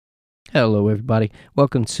Hello, everybody.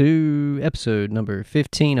 Welcome to episode number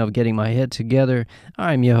 15 of Getting My Head Together.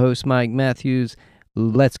 I'm your host, Mike Matthews.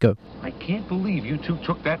 Let's go. I can't believe you two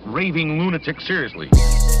took that raving lunatic seriously.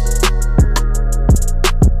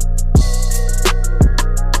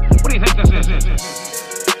 What do you think this is?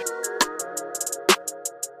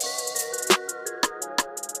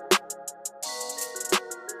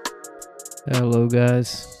 Hello,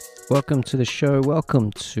 guys. Welcome to the show.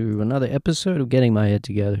 Welcome to another episode of Getting My Head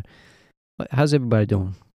Together. How's everybody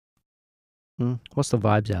doing? What's the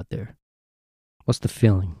vibes out there? What's the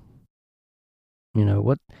feeling?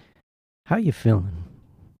 How you feeling?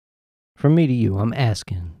 From me to you, I'm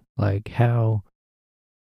asking, how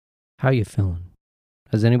you feeling?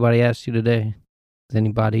 Has anybody asked you today? Has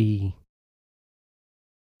anybody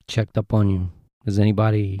checked up on you? Has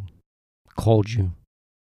anybody called you?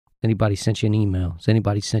 Anybody sent you an email? Has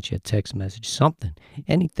anybody sent you a text message? Something.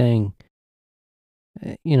 Anything.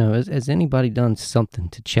 Has anybody done something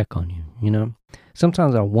to check on you,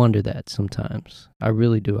 Sometimes I wonder that sometimes. I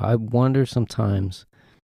really do. I wonder sometimes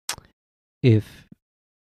if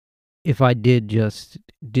I did just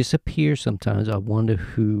disappear sometimes, I wonder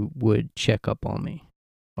who would check up on me.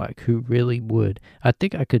 Who really would. I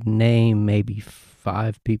think I could name maybe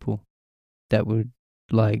 5 people that would,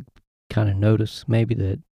 kind of notice maybe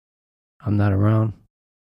that I'm not around,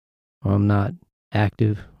 or I'm not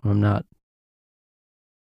active, or I'm not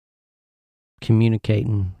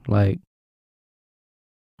communicating. I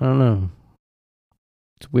don't know.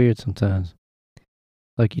 It's weird sometimes.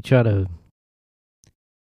 You try to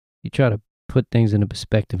put things into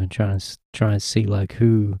perspective and try and see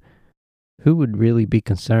who would really be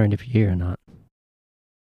concerned if you're here or not.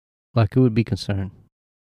 Who would be concerned?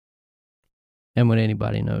 And would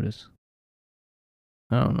anybody notice?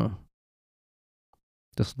 I don't know.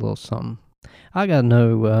 Just a little something. I've got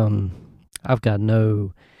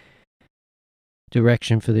no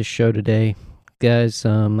direction for this show today, guys.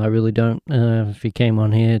 I really don't. If you came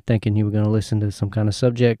on here thinking you were going to listen to some kind of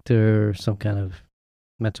subject or some kind of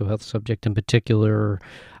mental health subject in particular,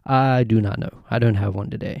 I do not know. I don't have one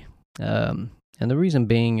today. And the reason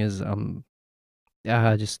being is I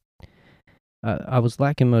was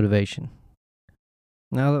lacking motivation.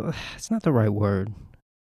 Now, it's not the right word.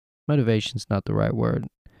 Motivation's not the right word.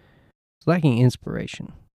 I was lacking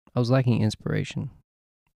inspiration.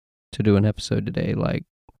 To do an episode today.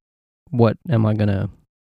 What am I going to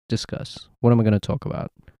discuss? What am I going to talk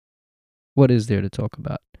about? What is there to talk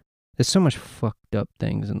about? There's so much fucked up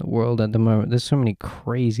things in the world at the moment. There's so many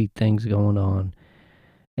crazy things going on.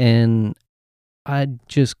 And I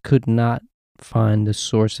just could not find the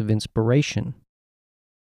source of inspiration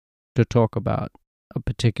to talk about a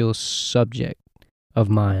particular subject of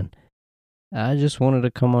mine. I just wanted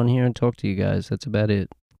to come on here and talk to you guys. That's about it.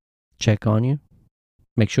 Check on you.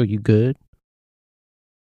 Make sure you're good.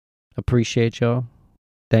 Appreciate y'all.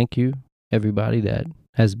 Thank you, everybody that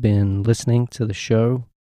has been listening to the show.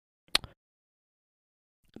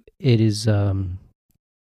 It is,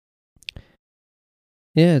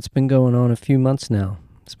 it's been going on a few months now.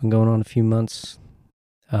 It's been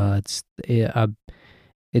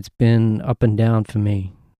up and down for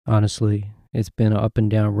me, honestly. It's been an up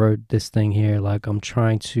and down road, this thing here. I'm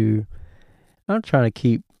trying to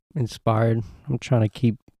keep inspired. I'm trying to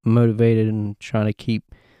keep motivated and trying to keep,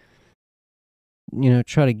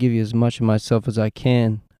 try to give you as much of myself as I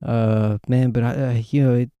can. But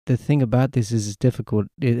the thing about this is it's difficult.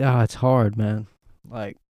 It's hard, man.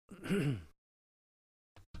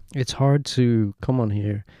 It's hard to come on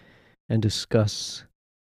here and discuss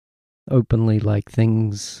openly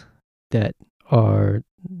things that are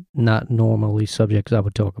not normally subjects I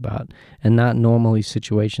would talk about, and not normally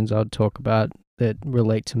situations I would talk about that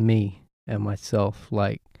relate to me and myself.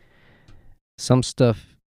 Some stuff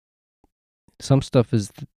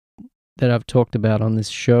is that I've talked about on this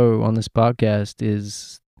show, on this podcast,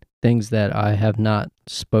 is things that I have not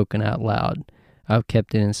spoken out loud. I've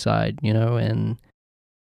kept it inside, and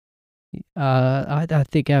I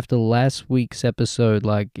think after last week's episode,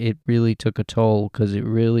 it really took a toll because it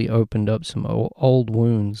really opened up some old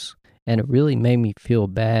wounds, and it really made me feel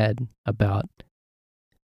bad about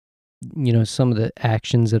some of the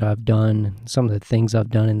actions that I've done, some of the things I've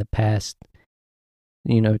done in the past,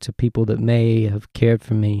 to people that may have cared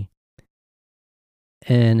for me.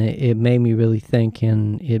 And it made me really think,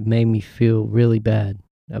 and it made me feel really bad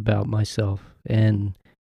about myself and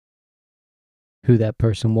who that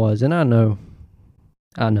person was. And I know.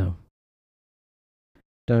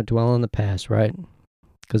 Don't dwell on the past, right?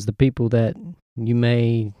 Because the people that you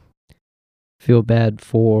may feel bad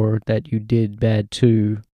for, that you did bad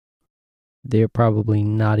to, they're probably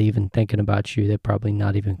not even thinking about you. They're probably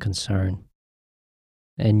not even concerned.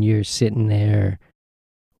 And you're sitting there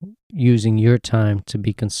using your time to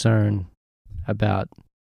be concerned about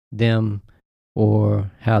them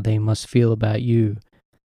or how they must feel about you.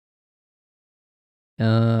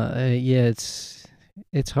 Yeah,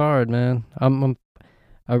 it's hard, man.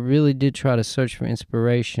 I really did try to search for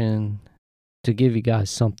inspiration to give you guys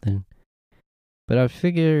something, but I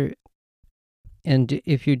figure, and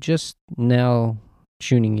if you're just now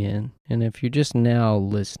tuning in, and if you're just now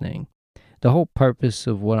listening, the whole purpose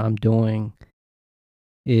of what I'm doing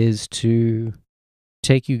is to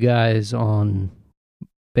take you guys on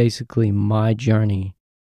basically my journey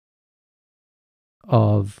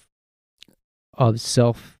of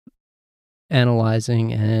self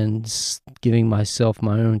analyzing and giving myself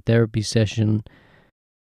my own therapy session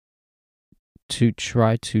to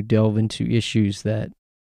try to delve into issues that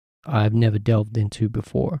I've never delved into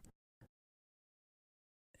before,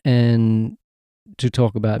 and to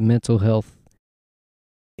talk about mental health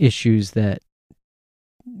issues that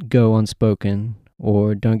go unspoken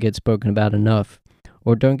or don't get spoken about enough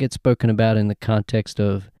or don't get spoken about in the context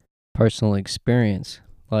of personal experience.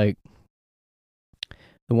 Like,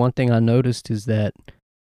 the one thing I noticed is that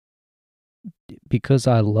because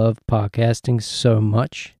I love podcasting so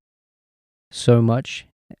much,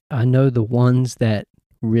 I know the ones that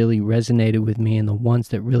really resonated with me and the ones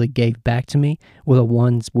that really gave back to me were the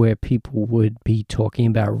ones where people would be talking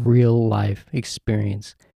about real life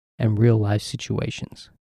experience and real life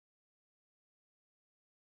situations.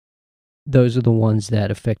 Those are the ones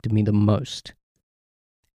that affected me the most.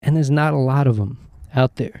 And there's not a lot of them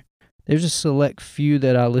out there. There's a select few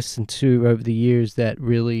that I listened to over the years that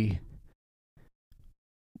really,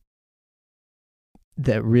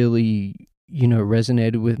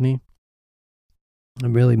 resonated with me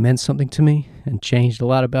and really meant something to me and changed a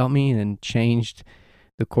lot about me and changed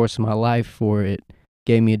the course of my life, or it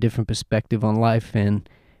gave me a different perspective on life. And,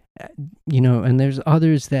 and there's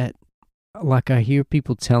others that, like, I hear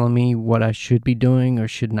people telling me what I should be doing or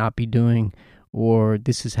should not be doing, or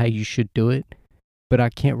this is how you should do it, but I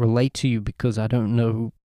can't relate to you because I don't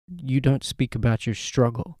know. You don't speak about your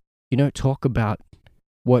struggle. You don't talk about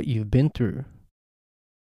what you've been through.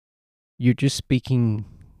 You're just speaking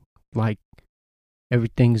like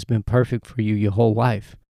everything's been perfect for you your whole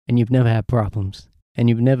life, and you've never had problems, and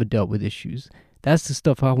you've never dealt with issues. That's the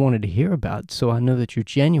stuff I wanted to hear about, so I know that you're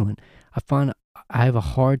genuine. I find I have a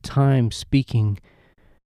hard time speaking,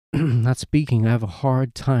 I have a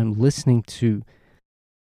hard time listening to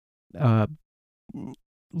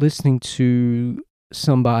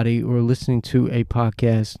somebody or listening to a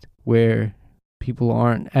podcast where people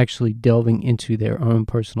aren't actually delving into their own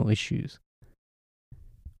personal issues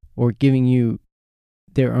or giving you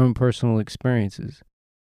their own personal experiences.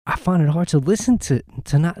 I find it hard to listen to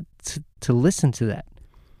listen to that,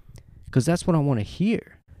 because that's what I want to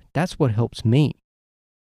hear. That's what helps me.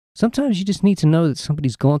 Sometimes you just need to know that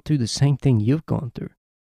somebody's gone through the same thing you've gone through.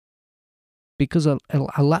 Because a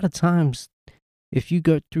lot of times, if you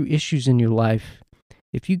go through issues in your life,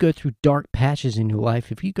 if you go through dark patches in your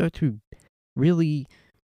life, if you go through really,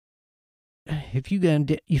 if you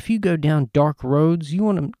go down dark roads,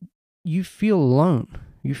 you feel alone.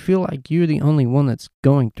 You feel like you're the only one that's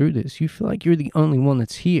going through this. You feel like you're the only one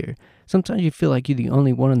that's here. Sometimes you feel like you're the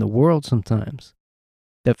only one in the world sometimes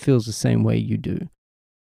that feels the same way you do.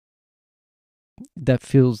 That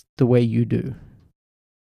feels the way you do.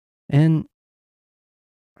 And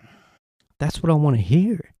that's what I want to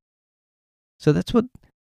hear. So that's what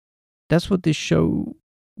this show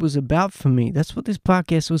was about for me. That's what this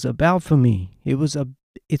podcast was about for me.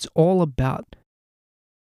 It's all about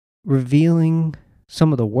revealing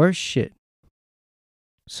some of the worst shit.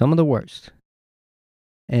 Some of the worst.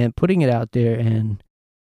 And putting it out there and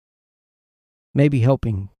maybe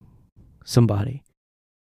helping somebody.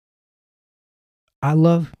 I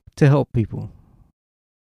love to help people.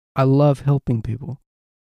 I love helping people.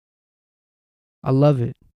 I love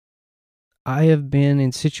it. I have been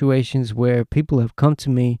in situations where people have come to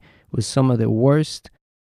me with on some of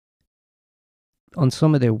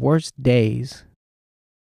their worst days.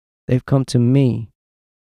 They've come to me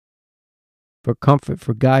for comfort,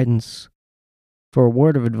 for guidance, for a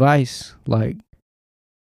word of advice. Like,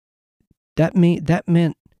 that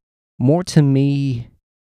meant more to me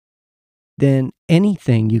than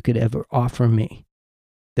anything you could ever offer me.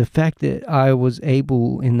 The fact that I was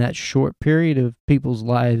able, in that short period of people's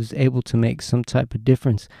lives, able to make some type of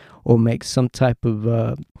difference or make some type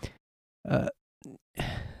of,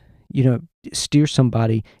 steer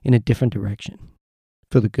somebody in a different direction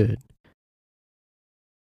for the good.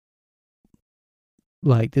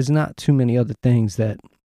 Like, there's not too many other things that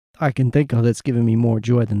I can think of that's given me more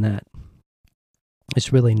joy than that.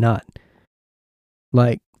 It's really not.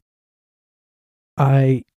 Like,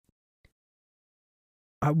 I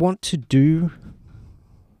want to do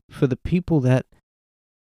for the people that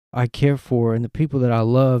I care for and the people that I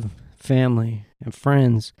love, family and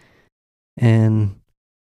friends, and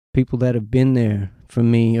people that have been there for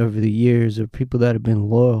me over the years, or people that have been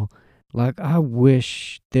loyal. Like, I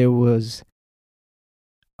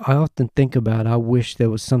often think about, I wish there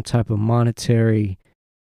was some type of monetary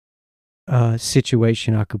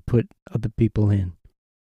situation I could put other people in.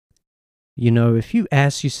 You know, if you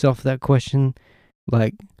ask yourself that question,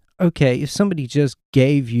 like, okay, if somebody just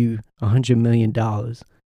gave you $100 million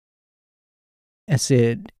and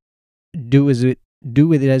said, do with it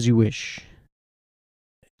as you wish,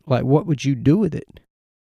 like, what would you do with it?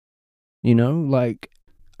 You know, like,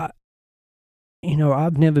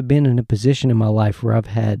 I've never been in a position in my life where I've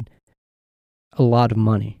had a lot of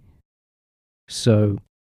money. So,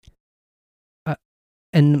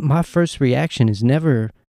 and my first reaction is never,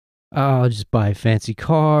 I'll just buy fancy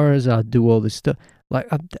cars, I'll do all this stuff. Like,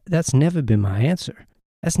 that's never been my answer.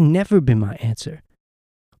 That's never been my answer.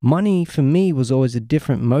 Money for me was always a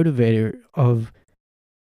different motivator of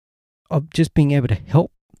just being able to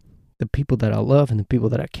help the people that I love and the people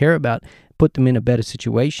that I care about, put them in a better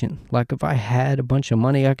situation. Like, if I had a bunch of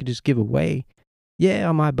money I could just give away, yeah,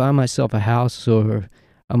 I might buy myself a house, or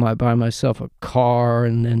I might buy myself a car,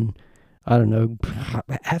 and then, I don't know,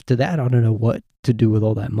 after that, I don't know what to do with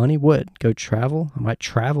all that money. What? Go travel? I might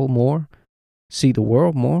travel more, see the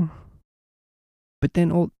world more. But then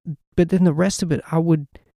the rest of it, I would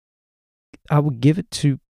give it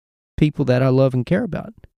to people that I love and care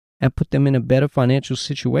about, and put them in a better financial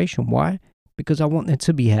situation. Why? Because I want them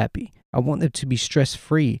to be happy. I want them to be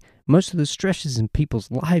stress-free. Most of the stresses in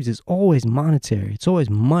people's lives is always monetary. It's always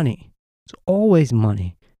money. It's always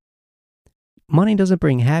money. Money doesn't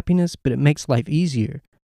bring happiness, but it makes life easier,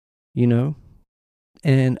 you know?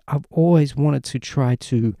 And I've always wished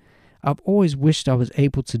I was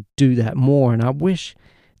able to do that more. And I wish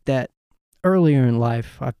that earlier in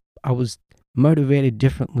life, I was motivated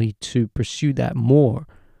differently to pursue that more.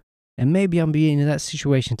 And maybe I'm being in that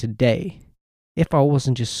situation today if I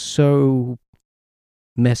wasn't just so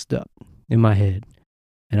messed up in my head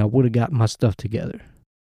and I would have got my stuff together.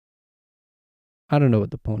 I don't know what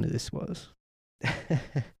the point of this was.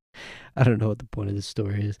 I don't know what the point of this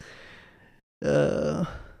story is.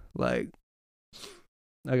 Like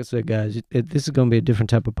I said, guys, this is going to be a different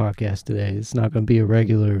type of podcast today. It's not going to be a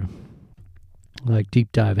regular, like,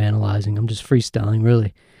 deep dive analyzing. I'm just freestyling,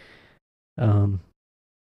 really.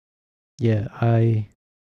 Yeah, I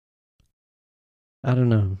don't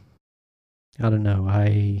know.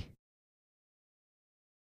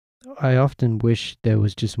 I often wish there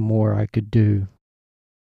was just more I could do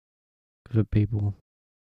for people.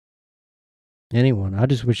 Anyone. I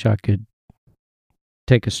just wish I could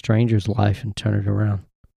take a stranger's life and turn it around.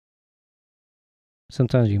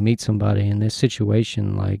 Sometimes you meet somebody and their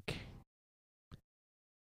situation, like,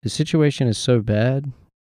 the situation is so bad,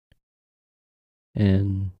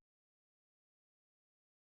 and,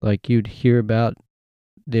 like, you'd hear about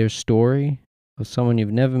their story of someone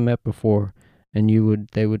you've never met before, and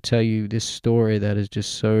they would tell you this story that is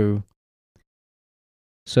just so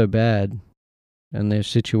bad, and their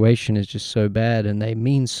situation is just so bad, and they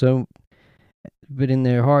mean so, but in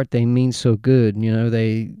their heart they mean so good. You know,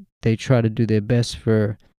 they try to do their best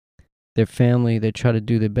for their family, they try to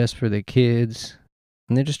do their best for their kids,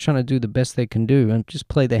 and they're just trying to do the best they can do and just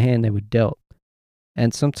play the hand they were dealt.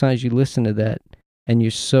 And sometimes you listen to that and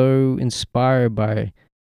you're so inspired by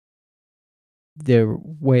their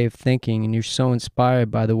way of thinking, and you're so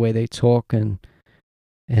inspired by the way they talk, and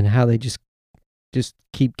how they just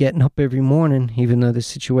keep getting up every morning. Even though the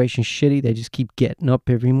situation's shitty, they just keep getting up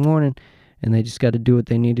every morning, and they just got to do what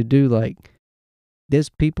they need to do. Like, there's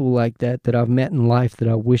people like that I've met in life that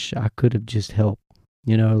I wish I could have just helped.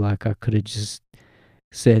 You know, like, I could have just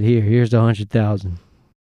said, here's 100,000.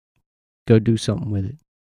 Go do something with it.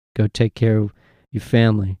 Go take care of your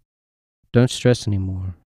family. Don't stress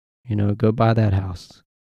anymore. You know, go buy that house.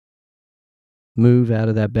 Move out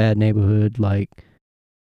of that bad neighborhood. Like,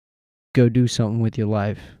 go do something with your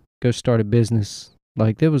life. Go start a business.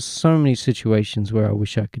 Like, there was so many situations where I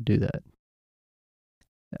wish I could do that.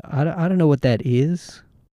 I don't know what that is.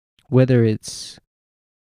 Whether it's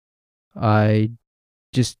I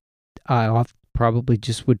probably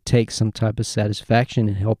just would take some type of satisfaction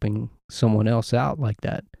in helping someone else out like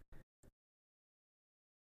that.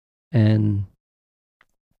 And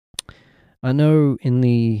I know in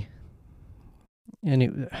the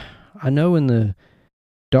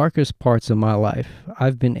darkest parts of my life,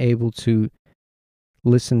 I've been able to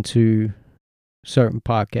listen to certain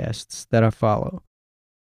podcasts that I follow,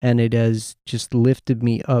 and it has just lifted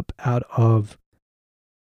me up out of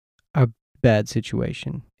a bad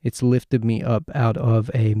situation. It's lifted me up out of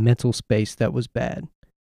a mental space that was bad.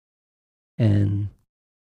 And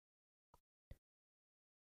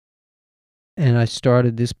I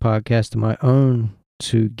started this podcast of my own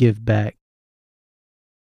to give back,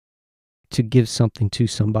 to give something to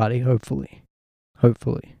somebody, hopefully.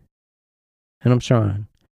 And I'm trying. I'm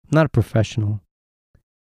not a professional.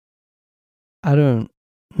 I don't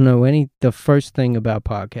know the first thing about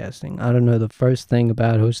podcasting. I don't know the first thing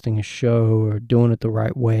about hosting a show or doing it the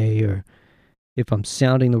right way, or if I'm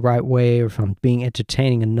sounding the right way, or if I'm being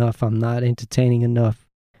entertaining enough. I'm not entertaining enough,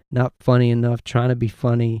 not funny enough, trying to be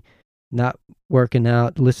funny, not working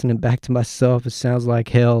out, listening back to myself. It sounds like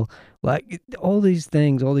hell. Like, all these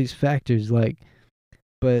things, all these factors, like,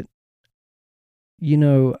 but, you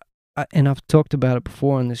know, and I've talked about it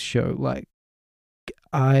before on this show, like,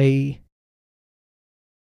 I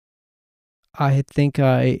think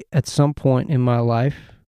at some point in my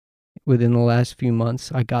life, within the last few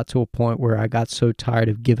months, I got to a point where I got so tired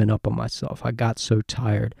of giving up on myself. I got so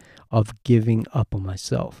tired of giving up on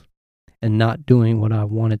myself and not doing what I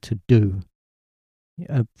wanted to do.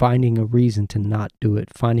 Finding a reason to not do it,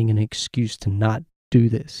 finding an excuse to not do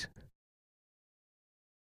this.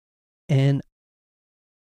 And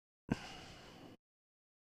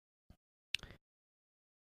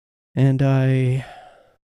I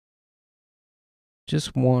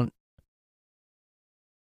just want,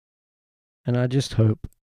 and I just hope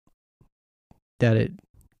that it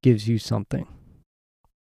gives you something.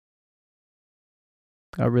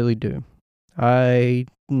 I really do. I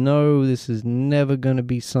know this is never going to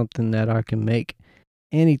be something that I can make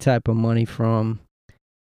any type of money from.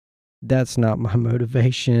 That's not my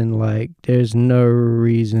motivation. Like, there's no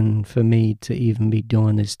reason for me to even be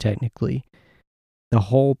doing this technically. The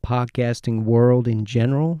whole podcasting world in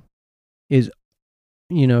general is,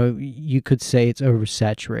 you could say it's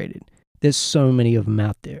oversaturated. There's so many of them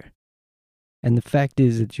out there. And the fact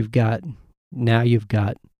is that you've got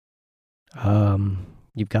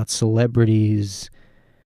celebrities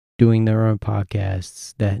doing their own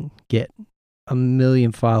podcasts that get 1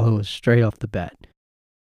 million followers straight off the bat.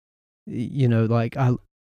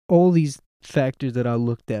 All these factors that I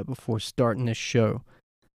looked at before starting this show.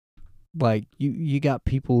 Like, you got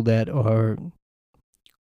people that are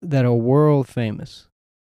world famous.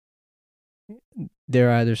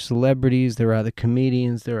 They're either celebrities, they're either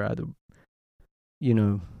comedians, they're either,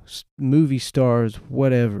 movie stars,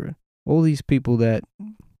 whatever. All these people that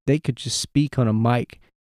they could just speak on a mic.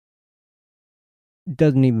 It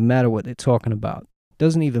doesn't even matter what they're talking about.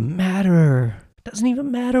 Doesn't even matter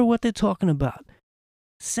what they're talking about.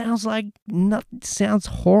 Sounds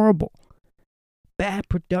horrible. Bad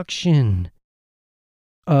production.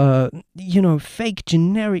 Fake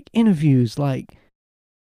generic interviews, like,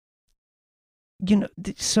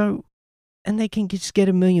 so, and they can just get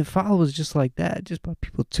 1 million followers just like that, just by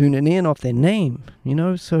people tuning in off their name,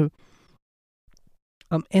 so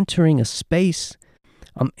I'm entering the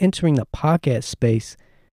podcast space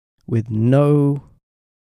with nothing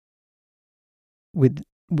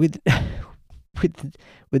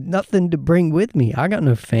to bring with me. I got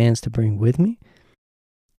no fans to bring with me.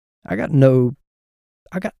 I haven't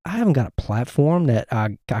got a platform that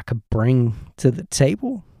I could bring to the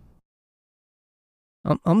table.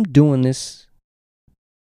 I'm doing this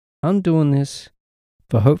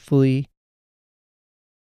for hopefully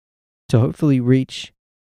reach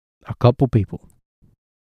a couple people.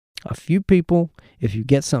 A few people, if you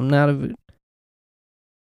get something out of it,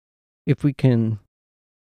 if we can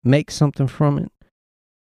make something from it,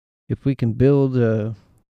 if we can build a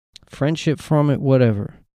friendship from it,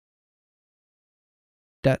 whatever.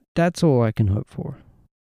 That's all I can hope for.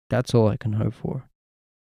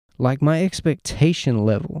 Like, my expectation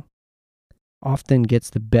level often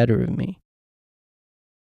gets the better of me.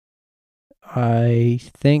 I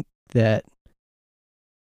think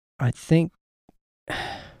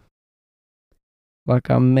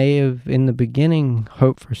like, I may have in the beginning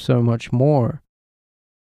hoped for so much more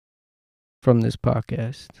from this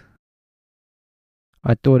podcast.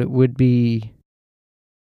 I thought it would be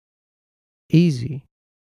easy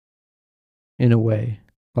in a way.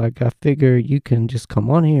 Like, I figure you can just come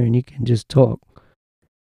on here and you can just talk.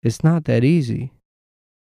 It's not that easy.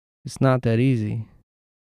 It's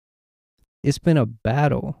been a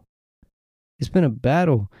battle.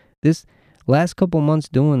 This last couple months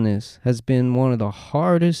doing this has been one of the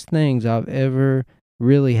hardest things I've ever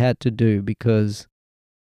really had to do, because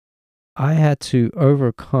I had to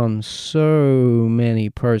overcome so many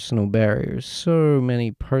personal barriers, so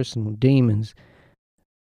many personal demons.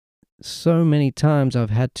 So many times I've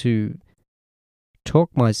had to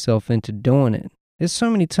talk myself into doing it. There's so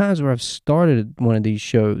many times where I've started one of these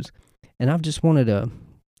shows and I've just wanted to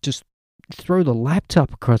just throw the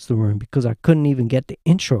laptop across the room because I couldn't even get the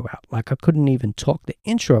intro out. Like I couldn't even talk the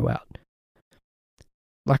intro out.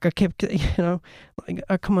 Like I kept, like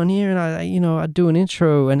I come on here and I do an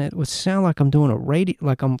intro and it would sound like I'm doing a radio,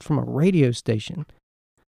 like I'm from a radio station.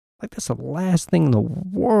 Like that's the last thing in the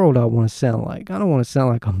world I want to sound like. I don't want to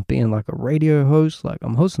sound like I'm being like a radio host, like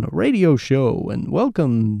I'm hosting a radio show and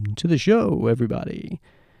welcome to the show, everybody.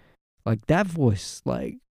 Like that voice,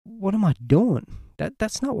 like what am I doing?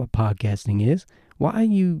 That's not what podcasting is. Why are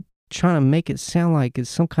you trying to make it sound like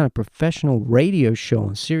it's some kind of professional radio show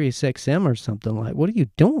on Sirius XM or something? Like, what are you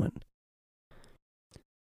doing?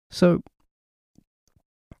 So,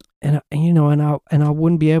 and I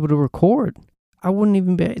wouldn't be able to record. I wouldn't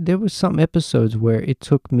even be. There was some episodes where it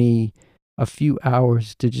took me a few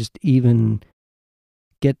hours to just even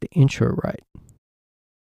get the intro right.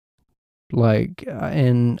 Like,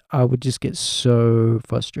 and I would just get so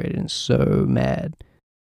frustrated and so mad.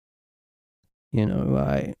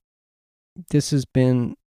 This has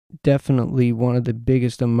been definitely one of the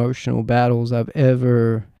biggest emotional battles I've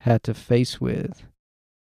ever had to face with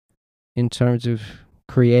in terms of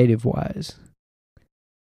creative wise.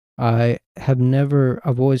 I've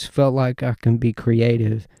always felt like I can be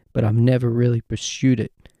creative, but I've never really pursued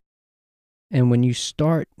it. And when you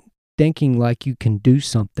start thinking like you can do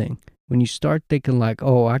something, when you start thinking like,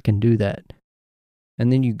 oh, I can do that,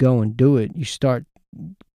 and then you go and do it, you start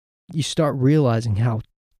realizing how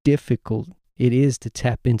difficult it is to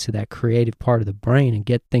tap into that creative part of the brain and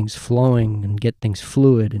get things flowing and get things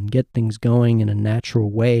fluid and get things going in a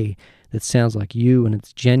natural way that sounds like you and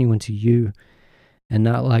it's genuine to you and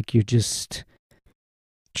not like you're just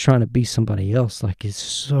trying to be somebody else. Like it's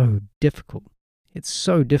so difficult. It's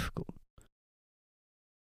so difficult.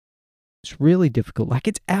 It's really difficult. Like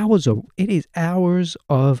it is hours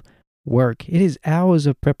of work. It is hours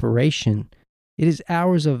of preparation. It is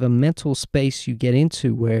hours of a mental space you get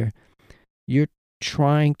into where you're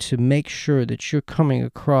trying to make sure that you're coming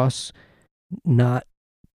across not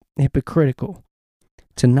hypocritical,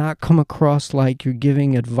 to not come across like you're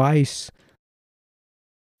giving advice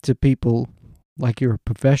to people like you're a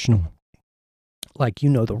professional, like you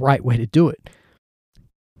know the right way to do it.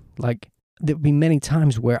 Like there'd be many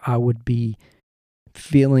times where I would be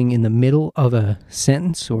feeling in the middle of a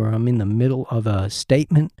sentence, or I'm in the middle of a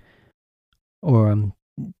statement, or I'm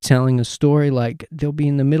telling a story, like they'll be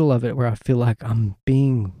in the middle of it where I feel like I'm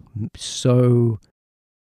being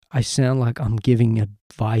I sound like I'm giving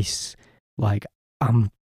advice, like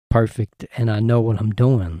I'm perfect and I know what I'm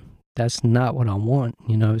doing. That's not what I want,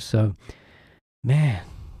 so, man.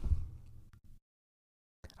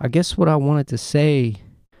 I guess what I wanted to say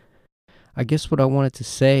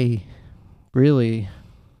really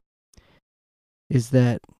is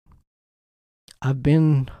that I've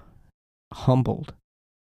been humbled.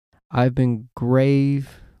 I've been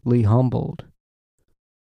gravely humbled.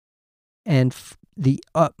 And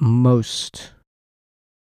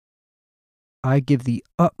I give the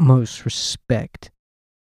utmost respect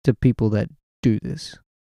to people that do this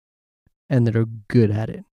and that are good at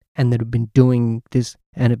it and that have been doing this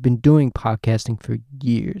and have been doing podcasting for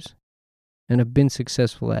years and have been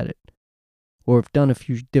successful at it, or have done a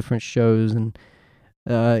few different shows and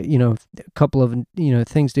a couple of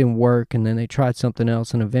things didn't work and then they tried something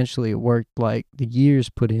else and eventually it worked. Like the years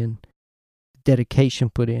put in, dedication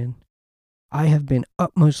put in, I have been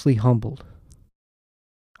utmostly humbled.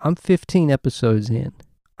 I'm 15 episodes in.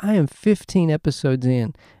 I am 15 episodes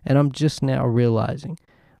in and I'm just now realizing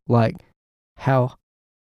like how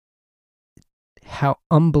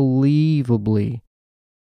unbelievably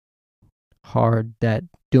hard that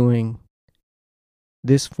doing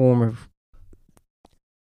this form of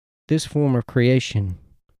creation,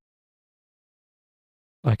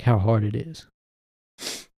 like how hard it is.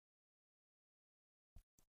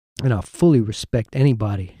 And I fully respect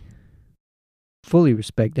anybody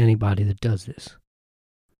that does this.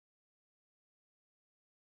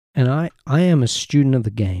 And I am a student of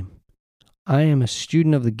the game. I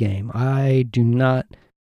do not,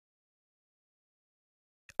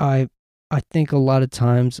 I think a lot of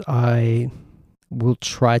times I will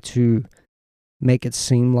try to make it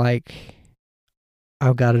seem like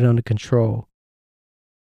I've got it under control.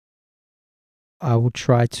 I will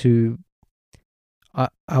try to,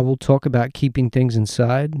 I will talk about keeping things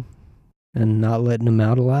inside and not letting them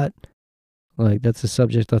out a lot. Like that's a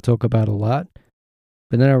subject I talk about a lot.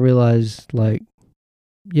 But then I realized, like,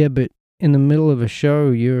 yeah, but in the middle of a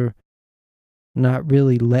show, you're not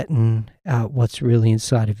really letting out what's really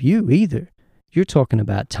inside of you either. You're talking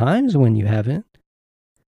about times when you haven't.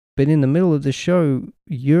 But in the middle of the show,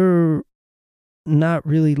 you're not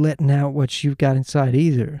really letting out what you've got inside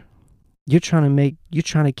either. You're trying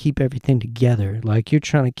to keep everything together. Like, you're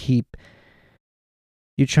trying to keep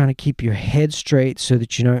your head straight so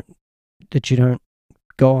that you don't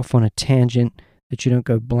go off on a tangent, that you don't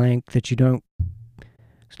go blank, that you don't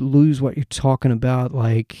lose what you're talking about.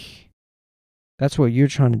 Like, that's what you're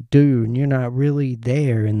trying to do, and you're not really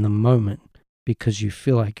there in the moment because you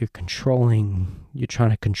feel like you're trying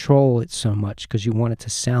to control it so much because you want it to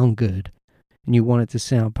sound good and you want it to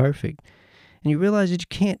sound perfect. And you realize that you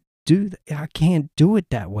can't do that. I can't do it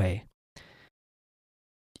that way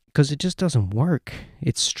because it just doesn't work.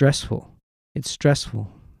 It's stressful.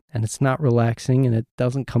 And it's not relaxing, and it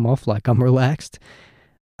doesn't come off like I'm relaxed.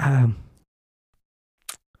 Yeah,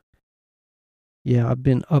 I've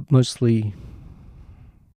been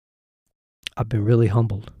really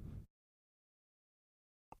humbled.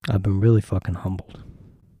 I've been really fucking humbled.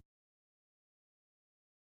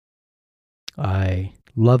 I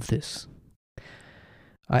love this.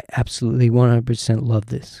 I absolutely 100% love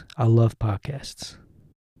this. I love podcasts.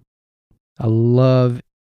 I love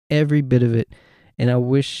every bit of it. And I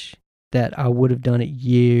wish that I would have done it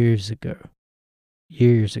years ago.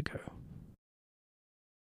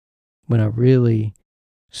 When I really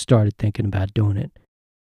started thinking about doing it.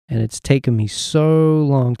 And it's taken me so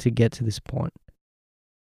long to get to this point.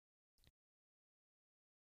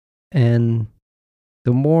 And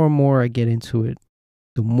the more and more I get into it,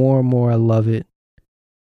 the more and more I love it,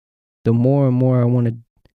 the more and more I want to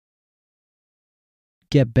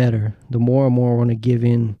get better, the more and more I want to give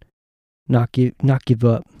in, not give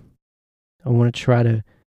up. I want to try to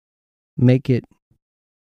make it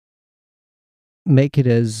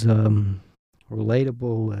as relatable,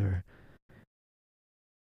 or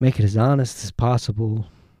make it as honest as possible,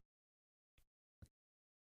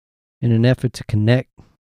 in an effort to connect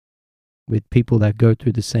with people that go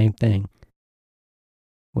through the same thing,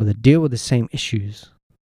 or that deal with the same issues.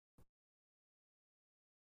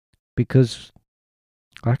 Because,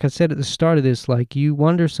 like I said at the start of this, like, you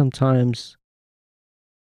wonder sometimes,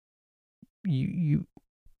 you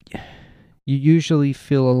usually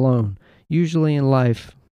feel alone. Usually in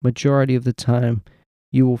life, majority of the time,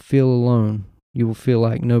 you will feel alone. You will feel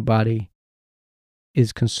like nobody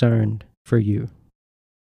is concerned for you,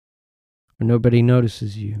 or nobody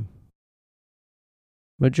notices you.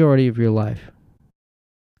 Majority of your life,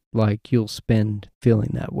 like, you'll spend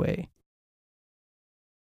feeling that way.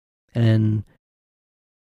 And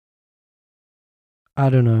I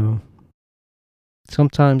don't know.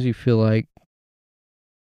 Sometimes I feel like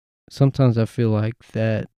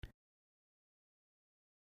that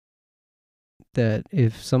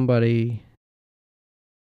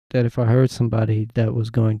if I heard somebody that was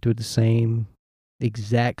going through the same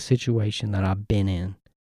exact situation that I've been in,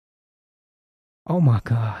 oh my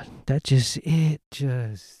God,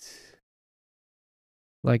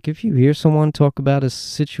 like, if you hear someone talk about a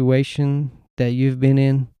situation that you've been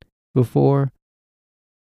in before,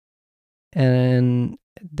 and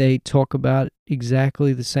they talk about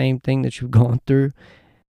exactly the same thing that you've gone through,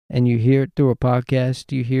 and you hear it through a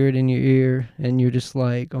podcast, you hear it in your ear, and you're just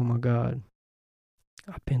like, oh my God,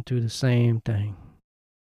 I've been through the same thing.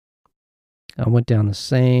 I went down the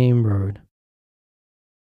same road.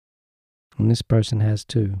 And this person has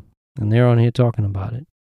too. And they're on here talking about it.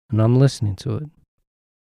 And I'm listening to it.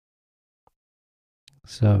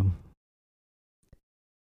 So,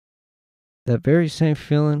 that very same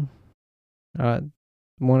feeling I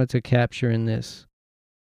wanted to capture in this.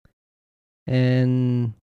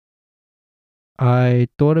 And I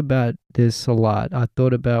thought about this a lot. I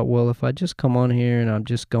thought about, well, if I just come on here and I'm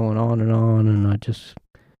just going on and I just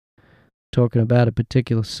talking about a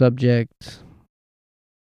particular subject,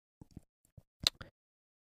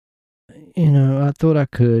 I thought I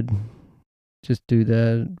could just do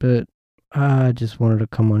that, but I just wanted to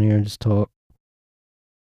come on here and just talk.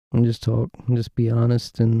 And just be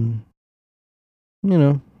honest, and,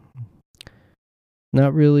 not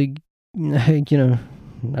really,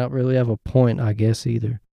 not really have a point, I guess,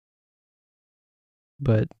 either.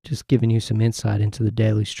 But just giving you some insight into the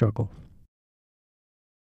daily struggle.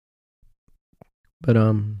 But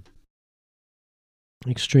I'm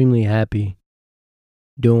extremely happy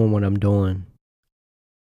doing what I'm doing.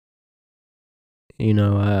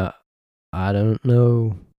 I don't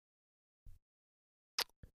know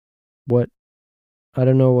what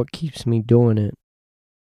keeps me doing it.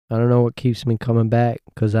 I don't know what keeps me coming back,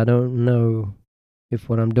 because I don't know if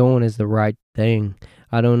what I'm doing is the right thing.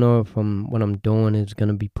 I don't know if what I'm doing is going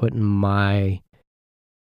to be putting my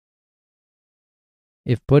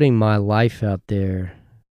life out there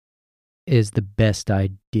is the best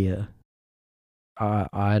idea.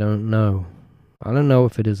 I don't know. I don't know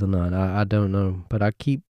if it is or not. I don't know. But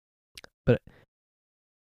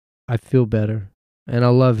I feel better and I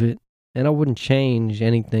love it. And I wouldn't change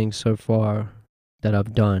anything so far that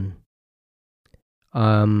I've done.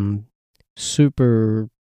 I'm super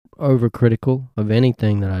overcritical of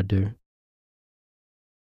anything that I do.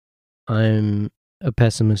 I'm a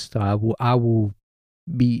pessimist. I will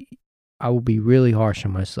be really harsh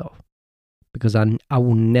on myself because I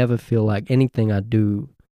will never feel like anything I do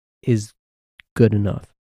is good enough.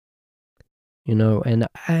 You know, and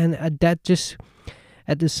that just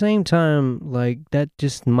at the same time, like, that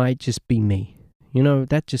just might just be me. You know,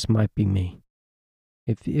 that just might be me.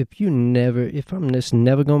 If I'm just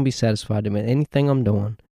never gonna be satisfied with anything I'm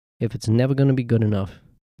doing, if it's never gonna be good enough,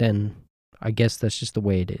 then I guess that's just the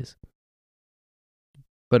way it is.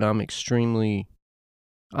 But I am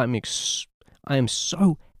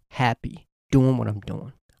so happy doing what I'm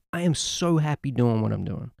doing. I am so happy doing what I'm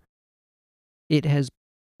doing. It has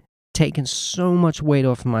taken so much weight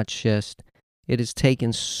off my chest. It has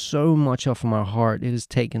taken so much off my heart. It has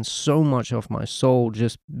taken so much off my soul,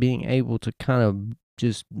 just being able to kind of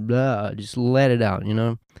just let it out, you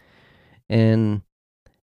know? And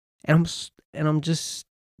I'm just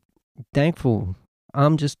thankful.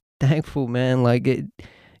 I'm just thankful, man. Like, it,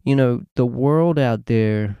 you know, the world out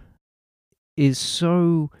there is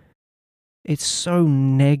it's so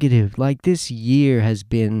negative. Like, this year has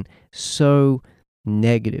been so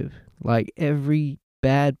negative. Like, every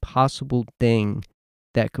bad possible thing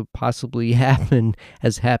that could possibly happen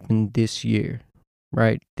has happened this year,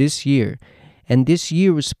 right? This year. And this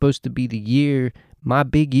year was supposed to be the year, my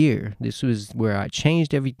big year. This was where I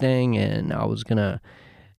changed everything and I was going to,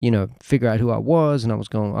 you know, figure out who I was, and I was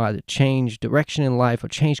going to either change direction in life or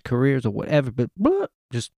change careers or whatever, but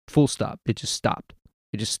just full stop. It just stopped.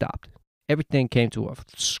 Everything came to a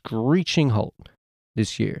screeching halt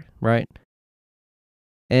this year, right?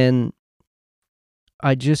 And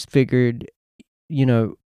I just figured, you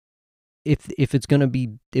know, if it's gonna be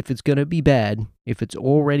bad, if it's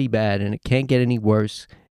already bad and it can't get any worse,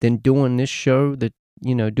 then doing this show,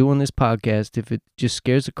 doing this podcast, if it just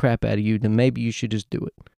scares the crap out of you, then maybe you should just do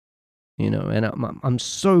it. You know, and I'm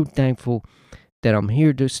so thankful that I'm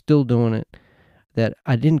here still doing it, that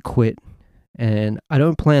I didn't quit, and I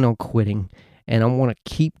don't plan on quitting, and I want to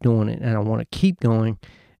keep doing it, and I want to keep going,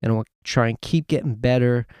 and I want to try and keep getting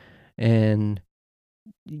better, and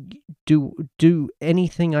do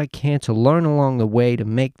anything I can to learn along the way to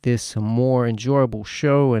make this a more enjoyable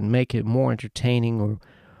show and make it more entertaining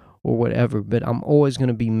or whatever. But I'm always going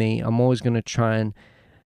to be me. I'm always going to try and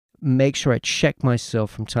make sure I check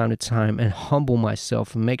myself from time to time and humble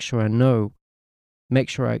myself and make sure I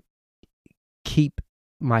keep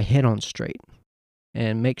my head on straight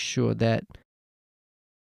and make sure that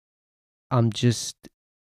I'm just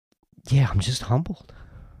humbled.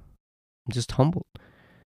 I'm just humbled.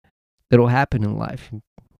 It'll happen in life.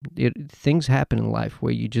 Things happen in life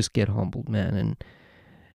where you just get humbled, man.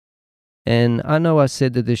 And I know I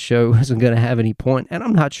said that this show wasn't going to have any point, and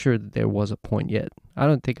I'm not sure that there was a point yet. I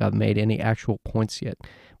don't think I've made any actual points yet.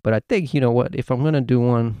 But I think, you know what, if I'm going to do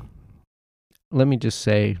one, let me just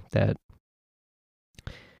say that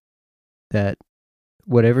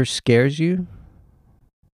whatever scares you,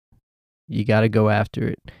 you got to go after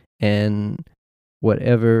it. And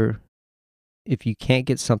if you can't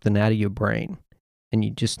get something out of your brain and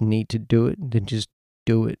you just need to do it, then just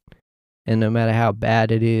do it. And no matter how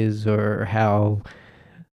bad it is or how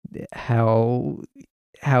it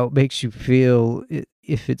makes you feel,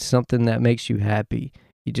 if it's something that makes you happy,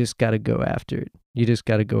 you just got to go after it.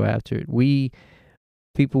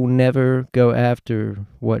 People never go after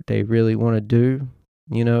what they really want to do.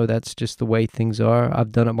 You know, that's just the way things are.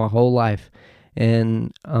 I've done it my whole life,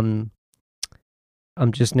 and I'm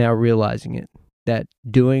just now realizing it, that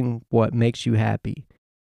doing what makes you happy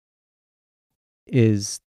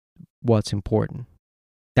is what's important.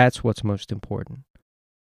 That's what's most important.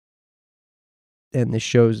 And this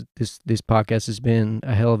podcast has been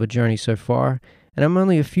a hell of a journey so far, and I'm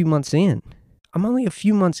only a few months in.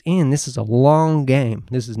 This is a long game.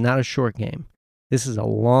 This is not a short game. This is a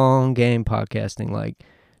long game podcasting. Like,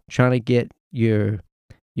 trying to get your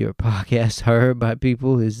podcast heard by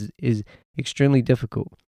people is extremely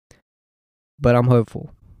difficult. But I'm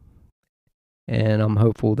hopeful. And I'm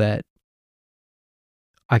hopeful that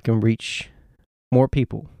I can reach more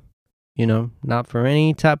people. You know, not for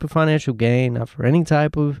any type of financial gain, not for any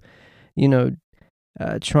type of,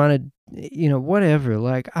 trying to, whatever.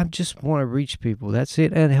 Like, I just want to reach people. That's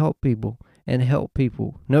it. And help people.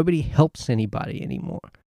 Nobody helps anybody anymore.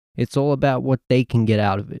 It's all about what they can get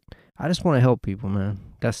out of it. I just want to help people, man.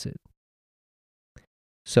 That's it.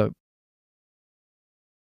 So,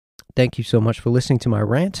 thank you so much for listening to my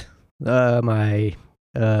rant. My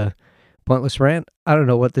pointless rant. I don't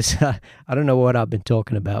know what I don't know what I've been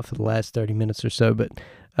talking about for the last 30 minutes or so, but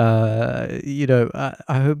I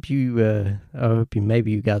hope you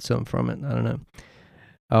maybe you got something from it. I don't know.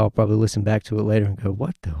 I'll probably listen back to it later and go,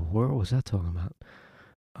 what the world was I talking about?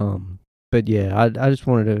 But yeah, I just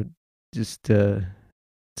wanted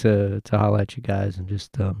to highlight you guys and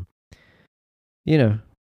just let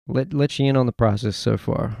you in on the process so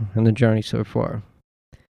far and the journey so far.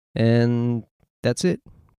 And that's it.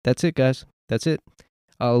 That's it, guys. That's it.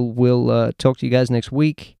 We'll talk to you guys next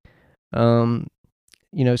week.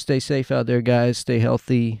 Stay safe out there, guys. Stay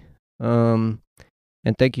healthy.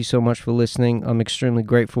 And thank you so much for listening. I'm extremely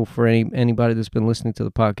grateful for anybody that's been listening to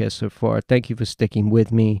the podcast so far. Thank you for sticking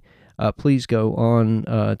with me. Please go on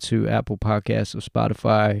to Apple Podcasts or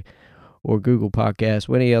Spotify or Google Podcasts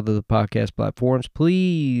or any other podcast platforms.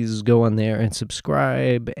 Please go on there and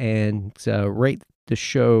subscribe and rate the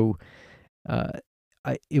show.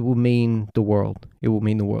 It will mean the world. It will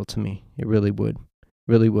mean the world to me. It really would.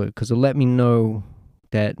 Really would. Because it'll let me know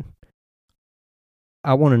that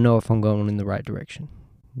I want to know if I'm going in the right direction.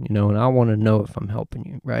 And I want to know if I'm helping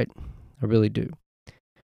you, right? I really do.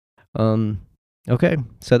 Okay,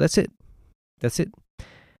 so that's it. That's it.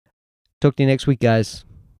 Talk to you next week, guys.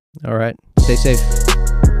 All right. Stay safe.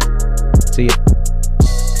 See ya.